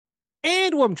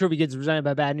And Warm Trophy Kids presented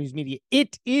by Bad News Media.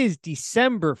 It is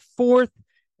December 4th,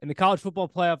 and the college football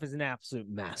playoff is an absolute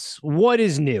mess. What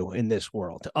is new in this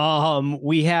world?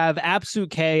 We have absolute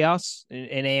chaos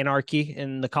and anarchy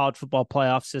in the college football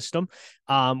playoff system,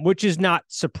 which is not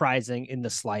surprising in the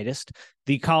slightest.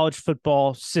 The college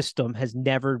football system has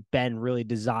never been really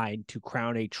designed to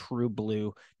crown a true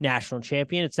blue national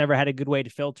champion. It's never had a good way to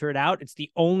filter it out. It's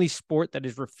the only sport that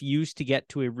has refused to get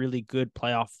to a really good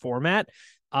playoff format.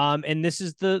 And this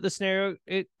is the scenario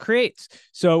it creates.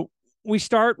 So we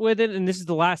start with it, and this is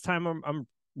the last time I'm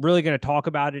really going to talk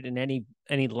about it in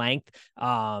any length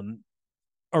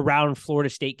around Florida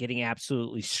State getting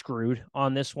absolutely screwed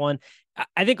on this one.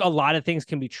 I think a lot of things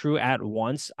can be true at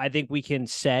once. I think we can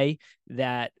say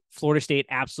that Florida State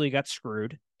absolutely got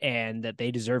screwed and that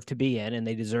they deserve to be in, and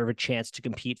they deserve a chance to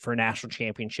compete for a national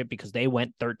championship because they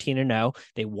went 13-0.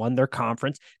 They won their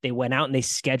conference. They went out and they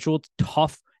scheduled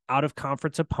tough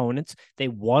out-of-conference opponents. They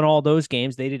won all those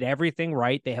games. They did everything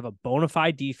right. They have a bona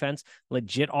fide defense,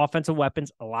 legit offensive weapons,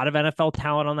 a lot of NFL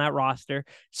talent on that roster.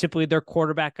 Simply their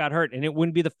quarterback got hurt, and it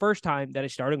wouldn't be the first time that a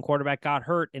starting quarterback got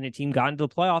hurt and a team got into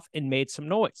the playoff and made some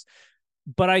noise.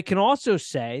 But I can also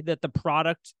say that the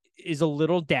product is a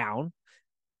little down,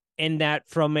 and that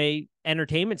from a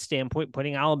entertainment standpoint,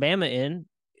 putting Alabama in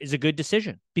is a good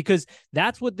decision, because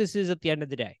that's what this is at the end of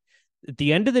the day. At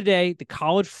the end of the day, the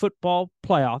college football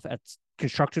playoff, that's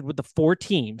constructed with the 4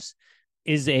 teams,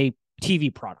 is a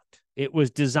TV product. It was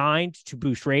designed to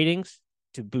boost ratings,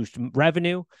 to boost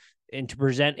revenue, and to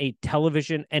present a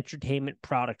television entertainment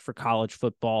product for college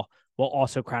football while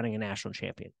also crowning a national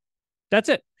champion. That's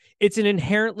it. It's an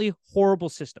inherently horrible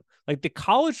system. Like the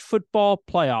college football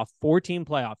playoff, 4-team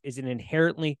playoff, is an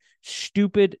inherently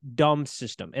stupid, dumb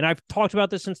system. And I've talked about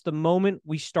this since the moment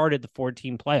we started the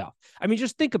 4-team playoff. I mean,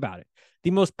 just think about it. The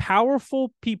most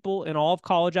powerful people in all of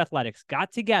college athletics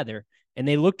got together and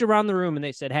they looked around the room and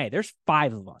they said, hey, there's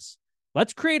 5 of us.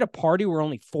 Let's create a party where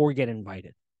only 4 get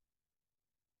invited.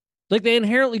 Like they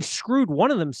inherently screwed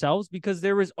one of themselves, because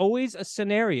there was always a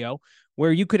scenario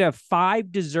where you could have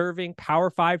 5 deserving Power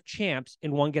 5 champs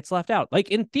and one gets left out. Like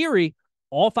in theory,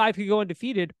 all 5 could go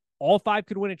undefeated. All 5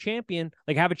 could win a champion,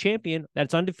 like have a champion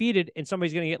that's undefeated, and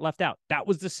somebody's going to get left out. That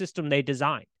was the system they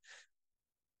designed.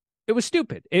 It was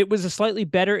stupid. It was a slightly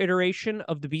better iteration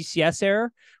of the BCS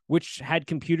era, which had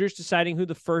computers deciding who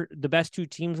the best 2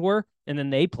 teams were, and then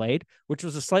they played, which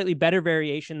was a slightly better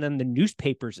variation than the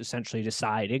newspapers essentially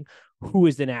deciding who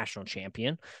is the national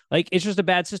champion. Like, it's just a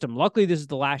bad system. Luckily, this is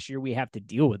the last year we have to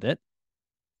deal with it.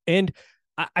 And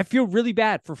I feel really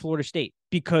bad for Florida State,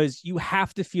 because you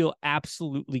have to feel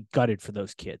absolutely gutted for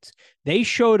those kids. They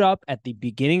showed up at the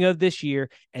beginning of this year,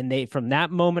 and they, from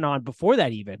that moment on, before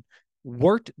that even,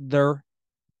 worked their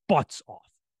butts off,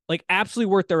 like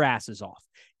absolutely worked their asses off.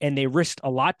 And they risked a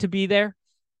lot to be there.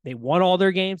 They won all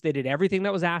their games. They did everything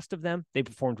that was asked of them. They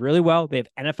performed really well. They have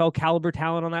NFL caliber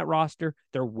talent on that roster.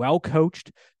 They're well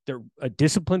coached. They're a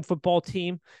disciplined football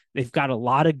team. They've got a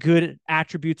lot of good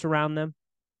attributes around them.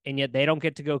 And yet they don't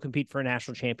get to go compete for a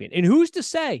national champion. And who's to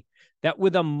say that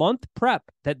with a month prep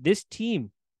that this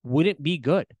team wouldn't be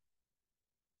good?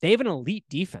 They have an elite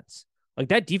defense. Like,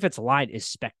 that defensive line is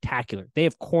spectacular. They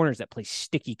have corners that play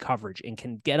sticky coverage and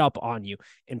can get up on you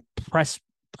and press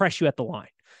you at the line.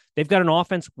 They've got an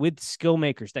offense with skill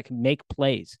makers that can make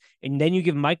plays. And then you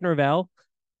give Mike Norvell,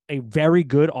 a very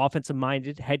good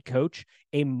offensive-minded head coach,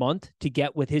 a month to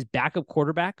get with his backup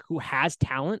quarterback who has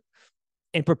talent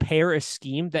and prepare a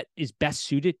scheme that is best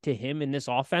suited to him in this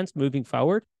offense moving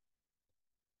forward.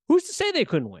 Who's to say they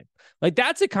couldn't win? Like,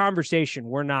 that's a conversation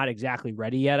we're not exactly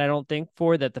ready yet, I don't think,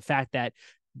 for that. The fact that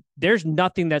there's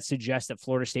nothing that suggests that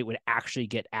Florida State would actually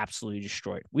get absolutely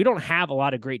destroyed. We don't have a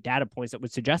lot of great data points that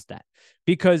would suggest that,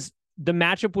 because the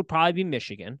matchup would probably be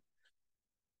Michigan.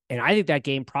 And I think that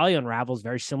game probably unravels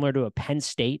very similar to a Penn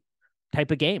State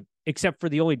type of game, except for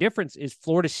the only difference is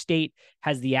Florida State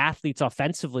has the athletes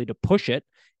offensively to push it,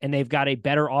 and they've got a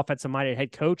better offensive-minded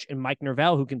head coach and Mike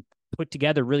Norvell who can put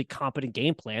together really competent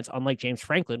game plans, unlike James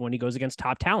Franklin when he goes against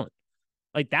top talent.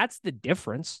 Like, that's the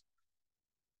difference.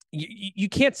 You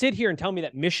can't sit here and tell me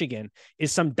that Michigan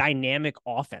is some dynamic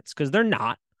offense, because they're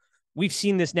not. We've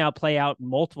seen this now play out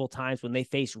multiple times when they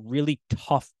face really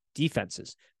tough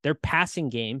defenses. Their passing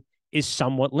game is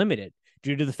somewhat limited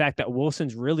due to the fact that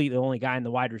Wilson's really the only guy in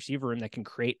the wide receiver room that can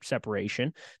create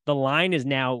separation. The line is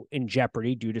now in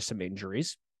jeopardy due to some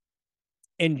injuries.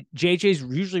 And JJ's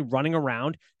usually running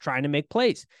around trying to make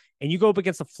plays. And you go up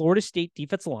against the Florida State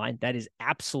defensive line that is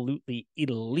absolutely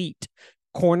elite.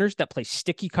 Corners that play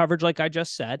sticky coverage, like I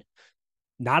just said.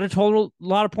 not a total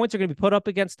lot of points are going to be put up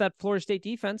against that Florida State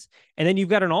defense. And then you've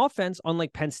got an offense,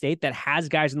 unlike Penn State, that has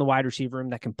guys in the wide receiver room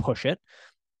that can push it,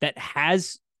 that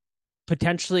has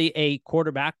potentially a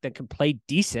quarterback that can play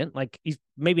decent. Like, he's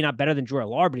maybe not better than Drew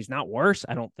Lohr, but he's not worse,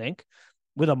 I don't think.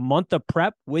 With a month of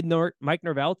prep with Mike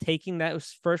Norvell taking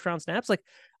those first round snaps, like,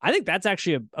 I think that's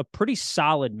actually a pretty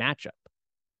solid matchup.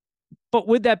 But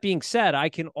with that being said, I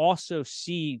can also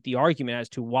see the argument as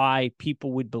to why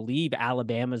people would believe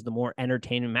Alabama is the more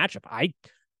entertaining matchup.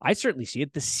 I certainly see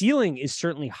it. The ceiling is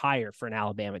certainly higher for an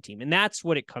Alabama team. And that's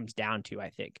what it comes down to, I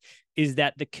think, is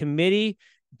that the committee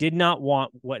did not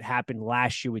want what happened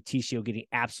last year with TCU getting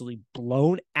absolutely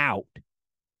blown out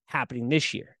happening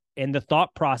this year. And the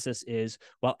thought process is,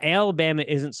 well, Alabama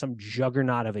isn't some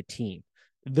juggernaut of a team.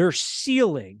 Their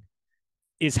ceiling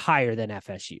is higher than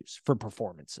FSU's for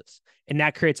performances. And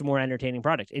that creates a more entertaining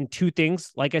product. And two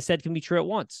things, like I said, can be true at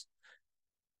once.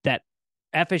 That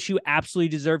FSU absolutely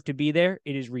deserve to be there.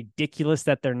 It is ridiculous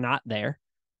that they're not there.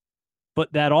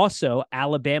 But that also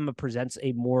Alabama presents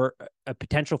a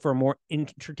potential for more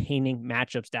entertaining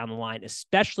matchups down the line,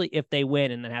 especially if they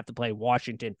win and then have to play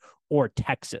Washington or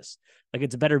Texas. Like,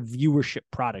 it's a better viewership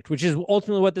product, which is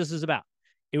ultimately what this is about.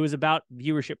 It was about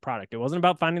viewership product. It wasn't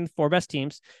about finding the four best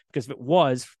teams, because if it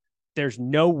was, there's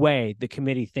no way the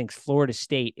committee thinks Florida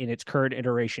State in its current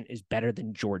iteration is better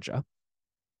than Georgia.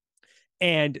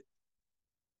 And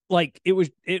like,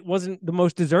 it wasn't the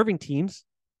most deserving teams,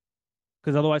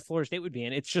 because otherwise Florida State would be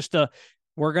in. It's just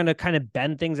we're going to kind of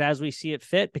bend things as we see it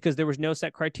fit, because there was no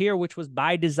set criteria, which was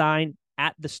by design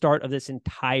at the start of this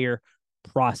entire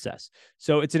process.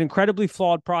 So it's an incredibly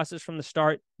flawed process from the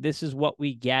start. This is what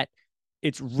we get.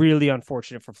 It's really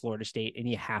unfortunate for Florida State, and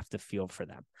you have to feel for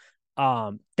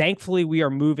them. Thankfully, we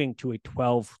are moving to a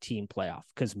 12-team playoff,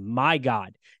 because my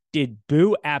God, did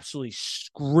Boo absolutely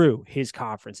screw his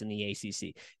conference in the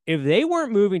ACC. If they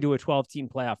weren't moving to a 12-team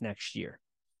playoff next year,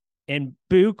 and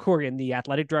Boo Corrigan, the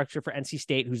athletic director for NC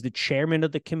State, who's the chairman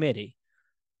of the committee,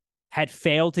 had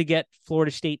failed to get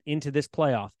Florida State into this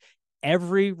playoff,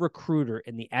 every recruiter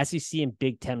in the SEC and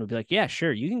Big Ten would be like, yeah,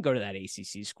 sure, you can go to that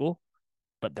ACC school,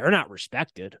 but they're not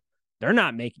respected. They're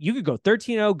not making, you could go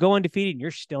 13-0, go undefeated, and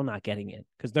you're still not getting in,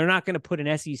 because they're not going to put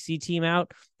an SEC team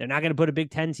out. They're not going to put a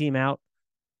Big Ten team out.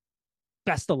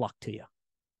 Best of luck to you.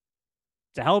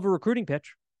 It's a hell of a recruiting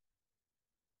pitch.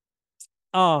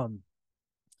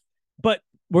 But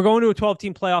we're going to a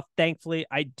 12-team playoff, thankfully.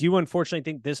 I do unfortunately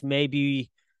think this may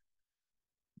be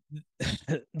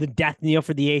the death knell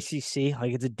for the ACC.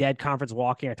 Like, it's a dead conference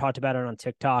walking. I talked about it on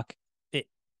TikTok.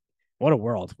 What a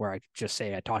world where I just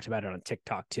say I talked about it on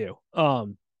TikTok too.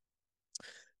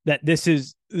 That this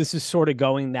is sort of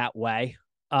going that way.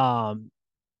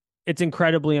 It's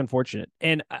incredibly unfortunate.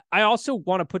 And I also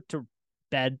want to put to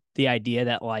bed the idea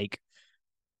that, like,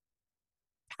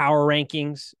 power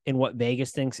rankings and what Vegas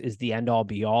thinks is the end all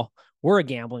be all. We're a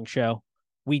gambling show.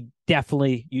 We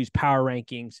definitely use power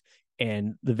rankings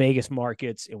and the Vegas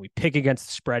markets, and we pick against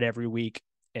the spread every week.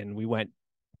 And we went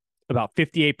about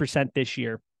 58% this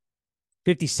year.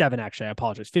 57, actually, I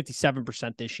apologize.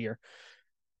 57% this year.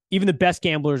 Even the best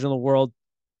gamblers in the world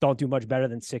don't do much better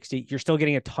than 60. You're still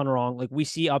getting a ton wrong. Like, we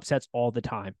see upsets all the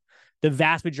time. The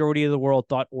vast majority of the world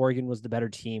thought Oregon was the better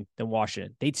team than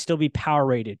Washington. They'd still be power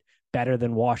rated better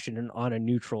than Washington on a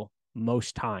neutral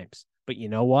most times. But you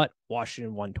know what?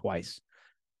 Washington won twice.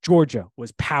 Georgia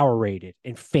was power rated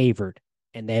and favored,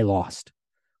 and they lost.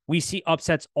 We see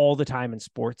upsets all the time in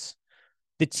sports.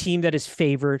 The team that is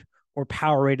favored or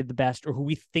power rated the best, or who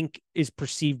we think is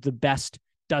perceived the best,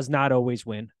 does not always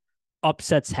win.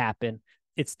 Upsets happen.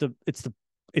 It's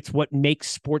what makes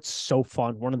sports so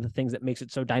fun. One of the things that makes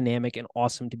it so dynamic and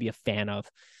awesome to be a fan of.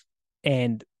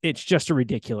 And it's just a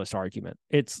ridiculous argument.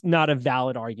 It's not a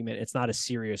valid argument. It's not a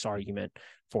serious argument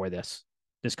for this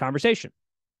conversation.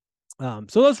 So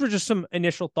those were just some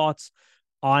initial thoughts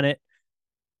on it.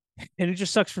 And it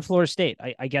just sucks for Florida State.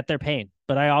 I get their pain,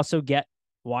 but I also get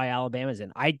why Alabama's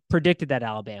in. I predicted that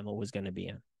Alabama was going to be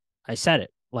in. I said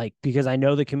it, like, because I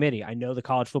know the committee, I know the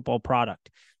college football product,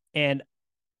 and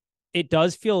it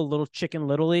does feel a little Chicken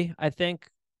Little-y, I think,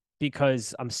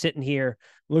 because I'm sitting here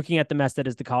looking at the mess that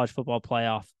is the college football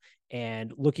playoff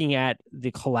and looking at the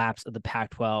collapse of the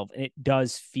Pac-12. And it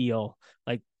does feel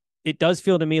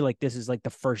to me like this is like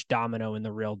the first domino in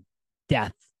the real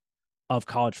death of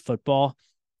college football.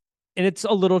 And it's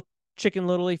a little Chicken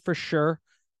Little-y for sure.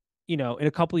 You know, in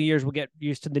a couple of years, we'll get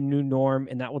used to the new norm,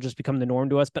 and that will just become the norm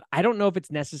to us. But I don't know if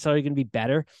it's necessarily going to be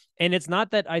better. And it's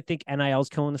not that I think NIL is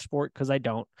killing the sport, because I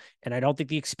don't. And I don't think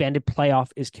the expanded playoff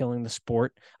is killing the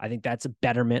sport. I think that's a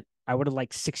betterment. I would have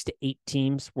liked 6 to 8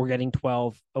 teams. We're getting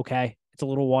 12. Okay, It's a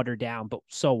little watered down, but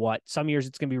so what? Some years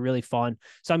it's going to be really fun.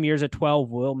 Some years at 12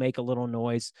 will make a little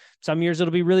noise. Some years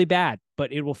it'll be really bad,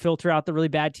 but it will filter out the really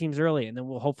bad teams early, and then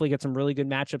we'll hopefully get some really good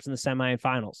matchups in the semi and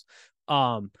finals.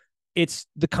 It's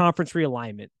the conference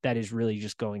realignment that is really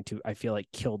just going to, I feel like,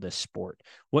 kill this sport.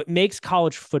 What makes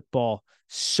college football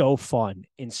so fun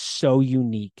and so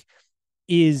unique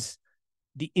is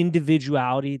the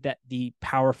individuality that the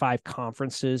Power Five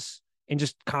conferences and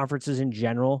just conferences in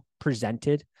general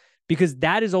presented, because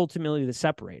that is ultimately the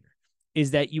separator,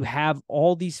 is that you have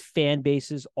all these fan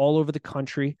bases all over the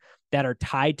country that are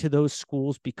tied to those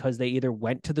schools because they either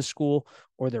went to the school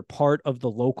or they're part of the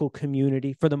local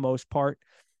community for the most part.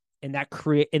 And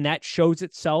that shows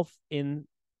itself in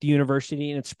the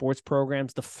university and its sports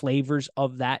programs, the flavors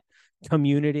of that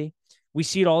community. We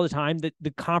see it all the time that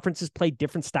the conferences play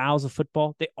different styles of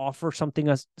football. They offer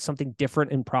something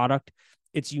different in product.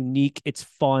 It's unique. It's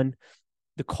fun.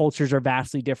 The cultures are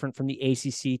vastly different from the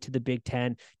ACC to the Big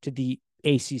Ten to the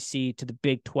ACC to the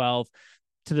Big 12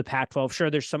 to the Pac-12. Sure,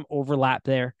 there's some overlap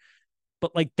there,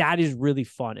 but like that is really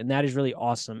fun and that is really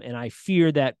awesome. And I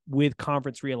fear that with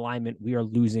conference realignment, we are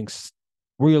losing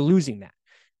that.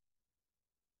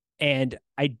 And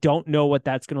I don't know what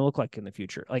that's going to look like in the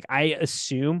future. Like I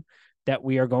assume that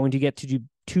we are going to get to do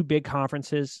two big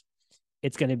conferences.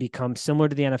 It's going to become similar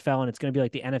to the NFL, and it's going to be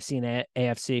like the NFC and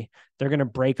AFC. They're going to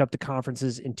break up the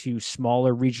conferences into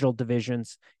smaller regional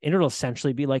divisions, and it'll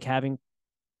essentially be like having,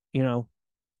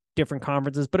 different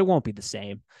conferences, but it won't be the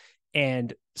same.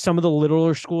 And some of the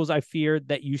littler schools I fear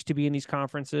that used to be in these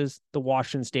conferences, the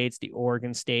Washington States, the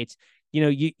Oregon States,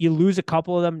 you lose a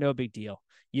couple of them, no big deal.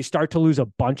 You start to lose a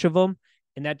bunch of them,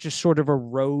 and that just sort of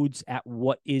erodes at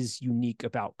what is unique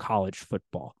about college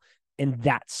football. And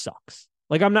that sucks.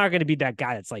 Like, I'm not going to be that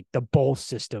guy that's like the bowl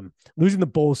system. Losing the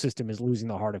bowl system is losing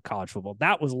the heart of college football.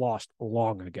 That was lost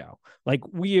long ago. Like,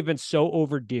 we have been so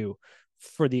overdue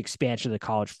for the expansion of the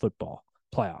college football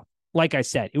playoff. Like I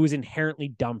said, it was inherently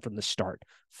dumb from the start.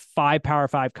 5 Power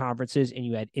 5 conferences, and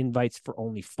you had invites for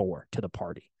only 4 to the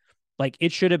party. Like,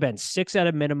 it should have been 6 at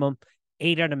a minimum,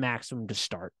 8 at a maximum to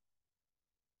start.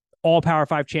 All Power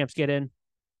 5 champs get in.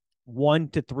 1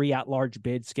 to 3 at-large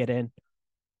bids get in.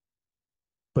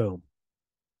 Boom.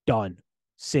 Done.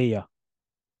 See ya.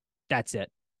 That's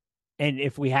it. And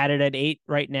if we had it at 8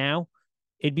 right now,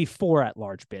 it'd be 4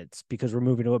 at-large bids because we're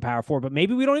moving to a Power 4. But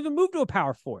maybe we don't even move to a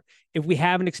Power 4 if we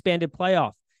have an expanded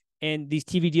playoff and these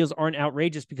TV deals aren't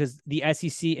outrageous because the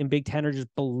SEC and Big Ten are just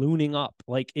ballooning up.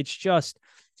 Like, it's just,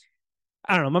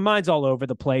 I don't know. My mind's all over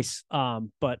the place.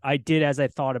 But I did, as I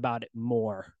thought about it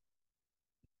more,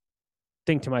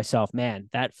 think to myself, man,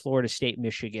 that Florida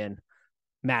State-Michigan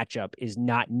matchup is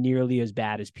not nearly as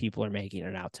bad as people are making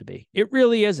it out to be. It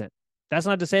really isn't. That's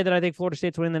not to say that I think Florida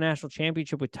State's winning the national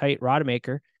championship with tight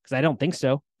Rodemaker, because I don't think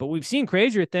so. But we've seen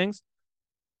crazier things.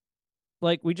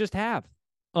 Like, we just have.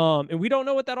 And we don't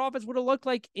know what that offense would have looked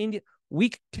like in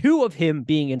week 2 of him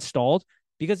being installed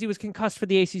because he was concussed for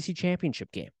the ACC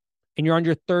championship game. And you're on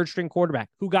your 3rd-string quarterback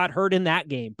who got hurt in that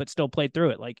game but still played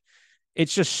through it. Like,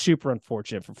 it's just super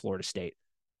unfortunate for Florida State.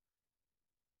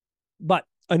 But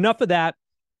enough of that.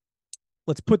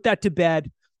 Let's put that to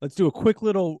bed. Let's do a quick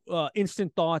little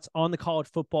instant thoughts on the college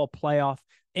football playoff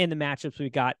and the matchups we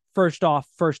got. First off,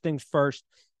 first things first,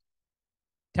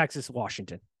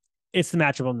 Texas-Washington. It's the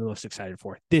matchup I'm the most excited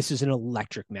for. This is an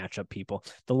electric matchup, people.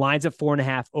 The line's at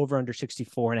 4.5, over under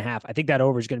 64.5. I think that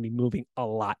over is going to be moving a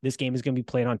lot. This game is going to be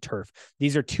played on turf.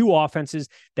 These are two offenses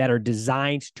that are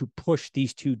designed to push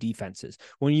these two defenses.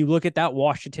 When you look at that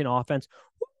Washington offense,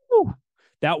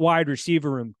 that wide receiver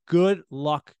room, good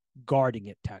luck guarding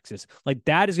it, Texas. Like,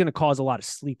 that is going to cause a lot of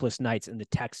sleepless nights in the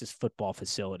Texas football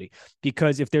facility,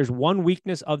 because if there's one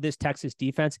weakness of this Texas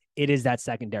defense, it is that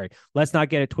secondary. Let's not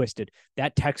get it twisted.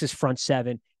 That Texas front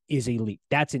 7 is elite.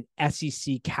 That's an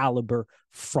SEC caliber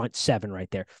front 7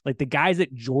 right there. Like, the guys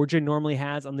that Georgia normally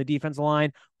has on the defensive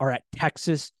line are at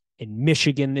Texas and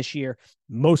Michigan this year,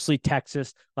 mostly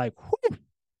Texas. Like,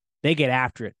 they get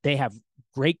after it. They have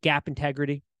great gap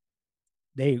integrity.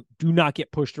 They do not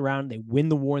get pushed around. They win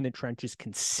the war in the trenches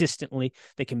consistently.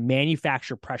 They can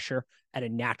manufacture pressure at a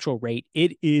natural rate.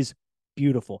 It is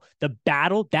beautiful. That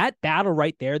battle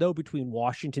right there, though, between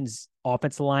Washington's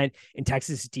offensive line and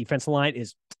Texas' defensive line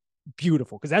is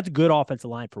beautiful, because that's a good offensive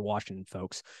line for Washington,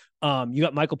 folks. You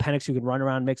got Michael Penix, who can run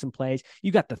around and make some plays.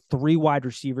 You got the 3 wide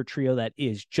receiver trio that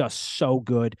is just so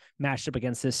good matched up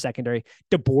against this secondary.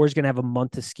 DeBoer's going to have a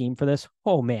month to scheme for this.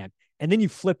 Oh, man. And then you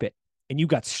flip it, and you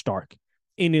got Stark,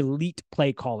 an elite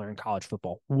play caller in college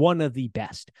football, one of the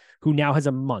best, who now has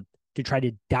a month to try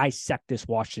to dissect this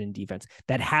Washington defense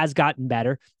that has gotten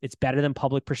better. It's better than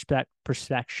public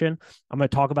perception. I'm going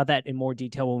to talk about that in more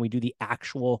detail when we do the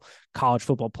actual college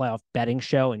football playoff betting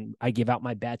show, and I give out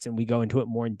my bets and we go into it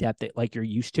more in depth like you're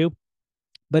used to.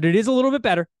 But it is a little bit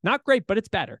better. Not great, but it's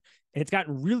better. And it's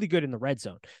gotten really good in the red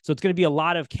zone. So it's going to be a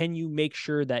lot of, can you make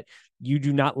sure that you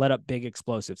do not let up big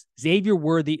explosives? Xavier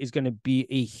Worthy is going to be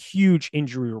a huge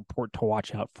injury report to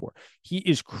watch out for. He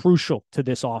is crucial to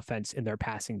this offense in their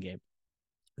passing game.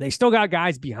 They still got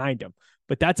guys behind him,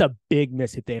 but that's a big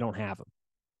miss if they don't have him.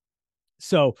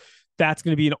 So that's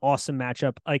going to be an awesome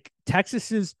matchup. Like,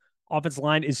 Texas's offensive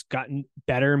line is gotten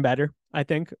better and better. I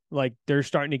think like they're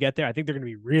starting to get there. I think they're going to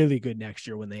be really good next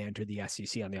year when they enter the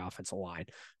SEC on the offensive line.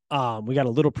 We got a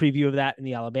little preview of that in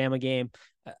the Alabama game.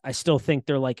 I still think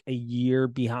they're like a year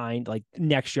behind. Like,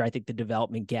 next year, I think the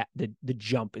development gap, the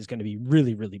jump is going to be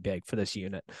really, really big for this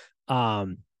unit.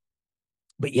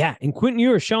 But yeah, and Quentin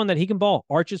Ewers showing that he can ball.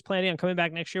 Arch is planning on coming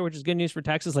back next year, which is good news for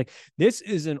Texas. Like, this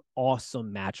is an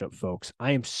awesome matchup, folks.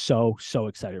 I am so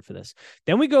excited for this.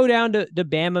 Then we go down to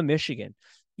Bama, Michigan.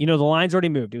 You know, the line's already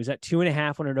moved. It was at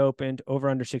 2.5 when it opened, over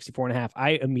under 64.5.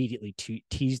 I immediately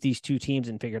teased these two teams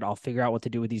and figured I'll figure out what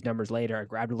to do with these numbers later. I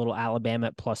grabbed a little Alabama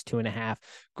at plus 2.5,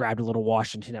 grabbed a little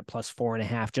Washington at plus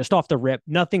 4.5, just off the rip.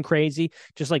 Nothing crazy,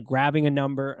 just like grabbing a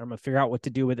number. I'm going to figure out what to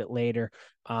do with it later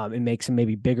and make some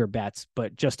maybe bigger bets,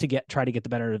 but just to try to get the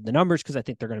better of the numbers, because I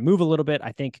think they're going to move a little bit.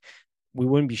 I think we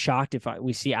wouldn't be shocked if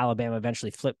we see Alabama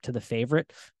eventually flip to the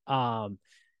favorite.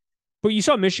 But you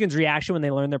saw Michigan's reaction when they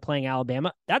learned they're playing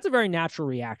Alabama. That's a very natural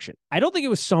reaction. I don't think it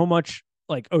was so much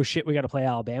like, oh shit, we got to play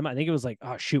Alabama. I think it was like,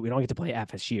 oh shoot, we don't get to play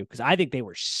FSU, because I think they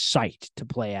were psyched to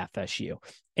play FSU.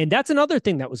 And that's another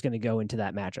thing that was going to go into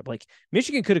that matchup. Like,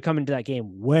 Michigan could have come into that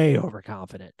game way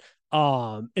overconfident.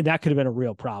 And that could have been a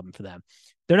real problem for them.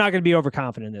 They're not going to be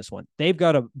overconfident in this one. They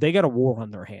got a war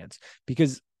on their hands,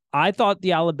 because I thought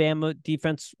the Alabama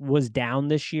defense was down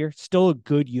this year. Still a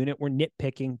good unit. We're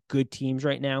nitpicking good teams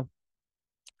right now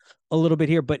a little bit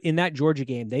here, but in that Georgia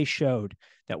game, they showed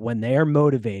that when they are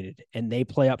motivated and they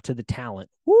play up to the talent,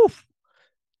 woof,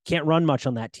 can't run much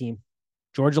on that team.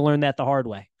 Georgia learned that the hard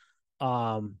way.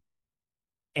 And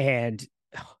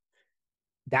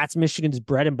that's Michigan's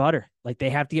bread and butter. Like, they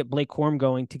have to get Blake Corum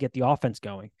going to get the offense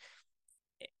going.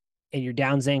 And you're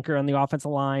down Zanker on the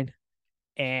offensive line,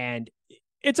 and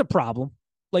it's a problem.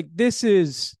 Like, this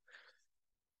is,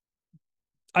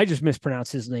 I just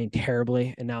mispronounced his name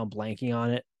terribly, and now I'm blanking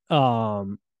on it.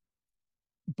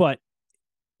 But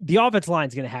the offensive line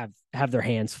is going to have their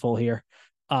hands full here.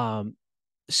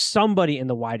 Somebody in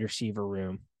the wide receiver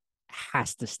room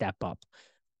has to step up.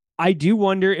 I do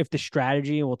wonder if the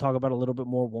strategy, and we'll talk about a little bit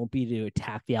more, won't be to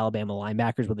attack the Alabama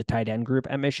linebackers with the tight end group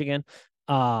at Michigan,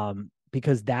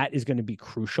 because that is going to be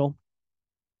crucial.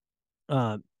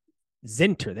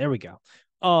 Zinter, there we go,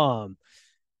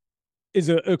 is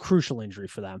a crucial injury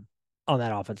for them on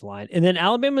that offensive line. And then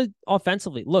Alabama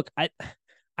offensively, look,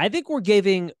 I think we're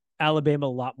giving Alabama a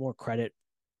lot more credit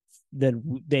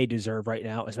than they deserve right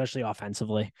now, especially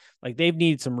offensively. Like, they've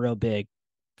needed some real big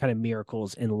kind of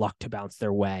miracles and luck to bounce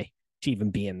their way to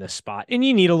even be in this spot. And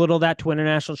you need a little of that to win a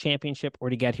national championship, or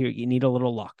to get here, you need a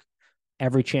little luck.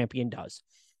 Every champion does.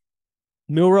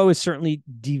 Milroe is certainly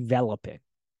developing,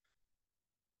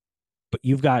 but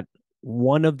you've got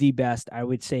one of the best, I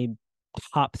would say,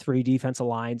 top 3 defensive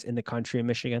lines in the country in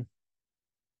Michigan.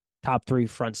 Top 3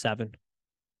 front 7.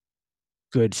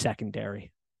 Good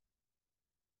secondary.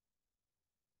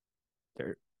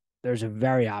 There's a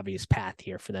very obvious path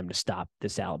here for them to stop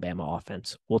this Alabama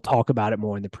offense. We'll talk about it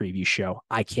more in the preview show.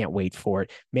 I can't wait for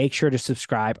it. Make sure to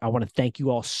subscribe. I want to thank you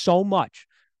all so much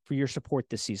for your support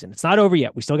this season. It's not over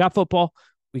yet. We still got football.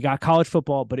 We got college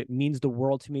football, but it means the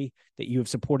world to me that you have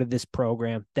supported this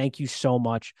program. Thank you so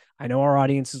much. I know our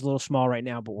audience is a little small right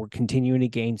now, but we're continuing to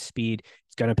gain speed.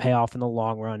 It's going to pay off in the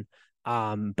long run.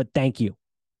 But thank you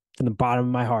from the bottom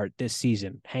of my heart this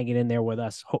season, hanging in there with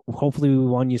us. Hopefully we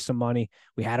won you some money.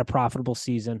 We had a profitable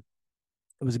season.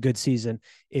 It was a good season.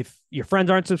 If your friends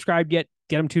aren't subscribed yet,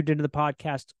 get them tuned into the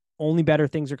podcast. Only better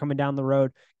things are coming down the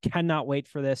road. Cannot wait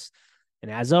for this.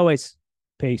 And as always,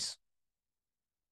 peace.